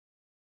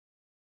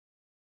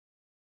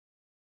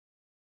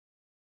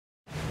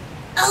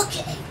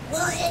Okay,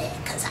 we'll hit it,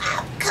 because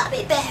I'm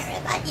Cubbie Bear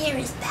and my ear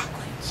is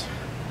backwards.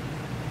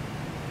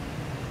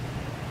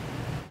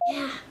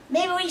 Yeah,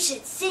 maybe we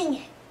should sing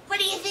it. What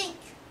do you think?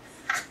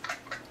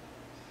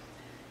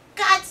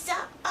 God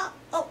stop.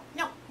 Oh,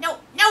 no,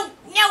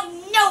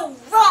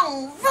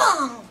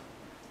 wrong.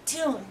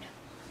 Tune.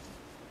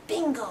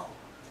 Bingo.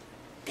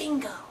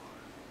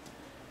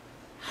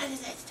 How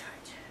does that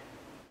start?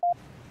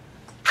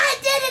 I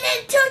did it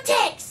in 2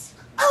 takes.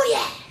 Oh,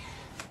 yeah.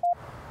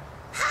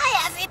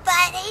 Hi,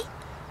 everybody.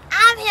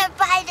 I'm here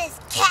by this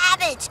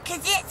cabbage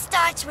because it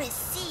starts with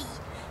C,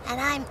 and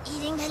I'm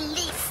eating the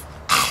leaf.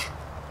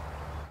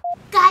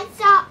 God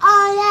saw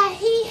all that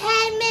he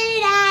had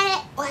made, and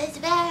it was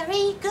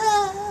very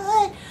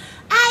good.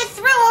 I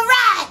threw a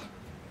rod.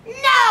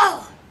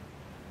 No.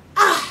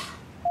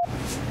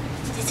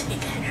 This will be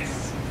better.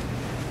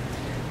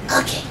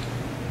 Okay.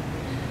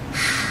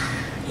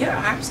 Your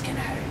arm's gonna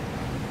hurt.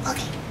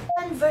 Okay.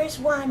 1 verse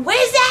 1.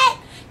 Where's that?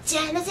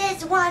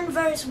 Genesis 1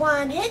 verse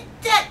 1. Hit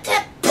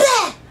the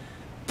blah,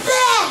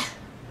 blah.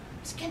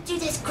 Just gonna do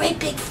this great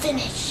big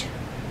finish.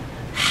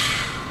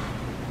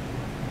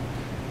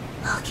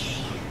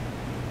 Okay.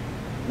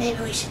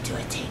 Maybe we should do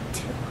a take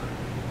 2.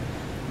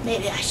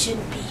 Maybe I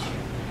shouldn't be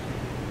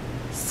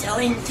so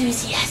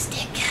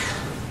enthusiastic.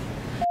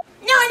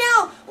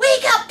 No,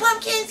 wake up,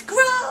 pumpkins,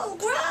 grow.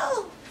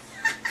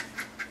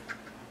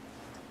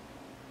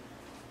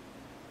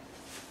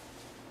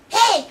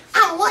 Hey,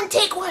 I'm a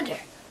 1-take wonder.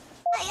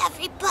 Hi,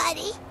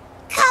 everybody.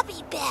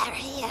 Cubbie Bear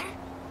here.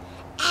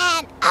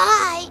 And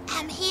I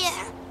am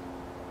here.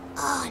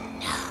 Oh,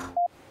 no.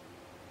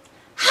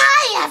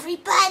 Hi,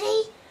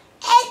 everybody.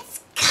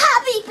 It's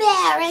Cubbie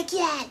Bear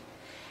again.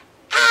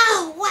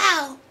 Ow,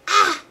 wow,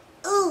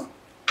 ooh,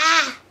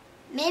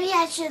 Maybe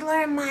I should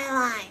learn my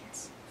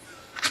lines.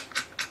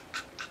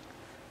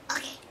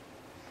 Okay.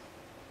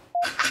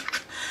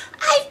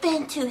 I've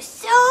been to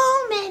so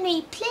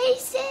many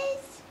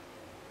places.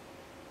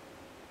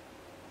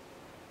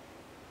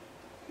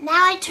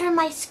 Now I turn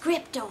my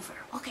script over.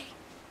 Okay.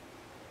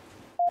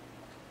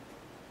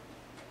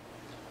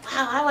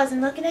 Wow, I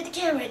wasn't looking at the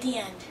camera at the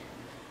end.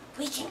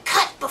 We can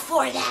cut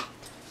before that.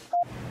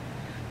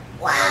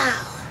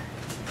 Wow.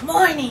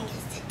 Morning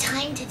is the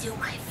time to do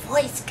my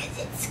voice because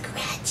it's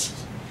scratchy.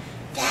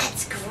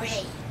 That's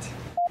great.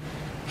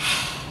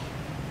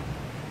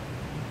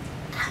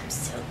 I'm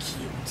so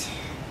cute.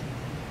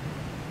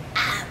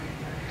 I'm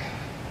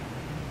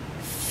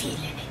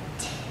feeling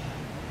it.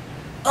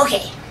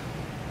 Okay.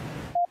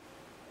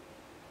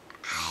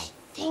 I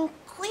think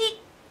we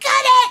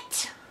got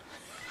it.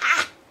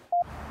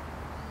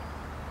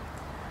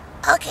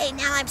 Okay,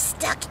 now I'm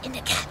stuck in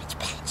the cabbage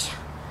patch.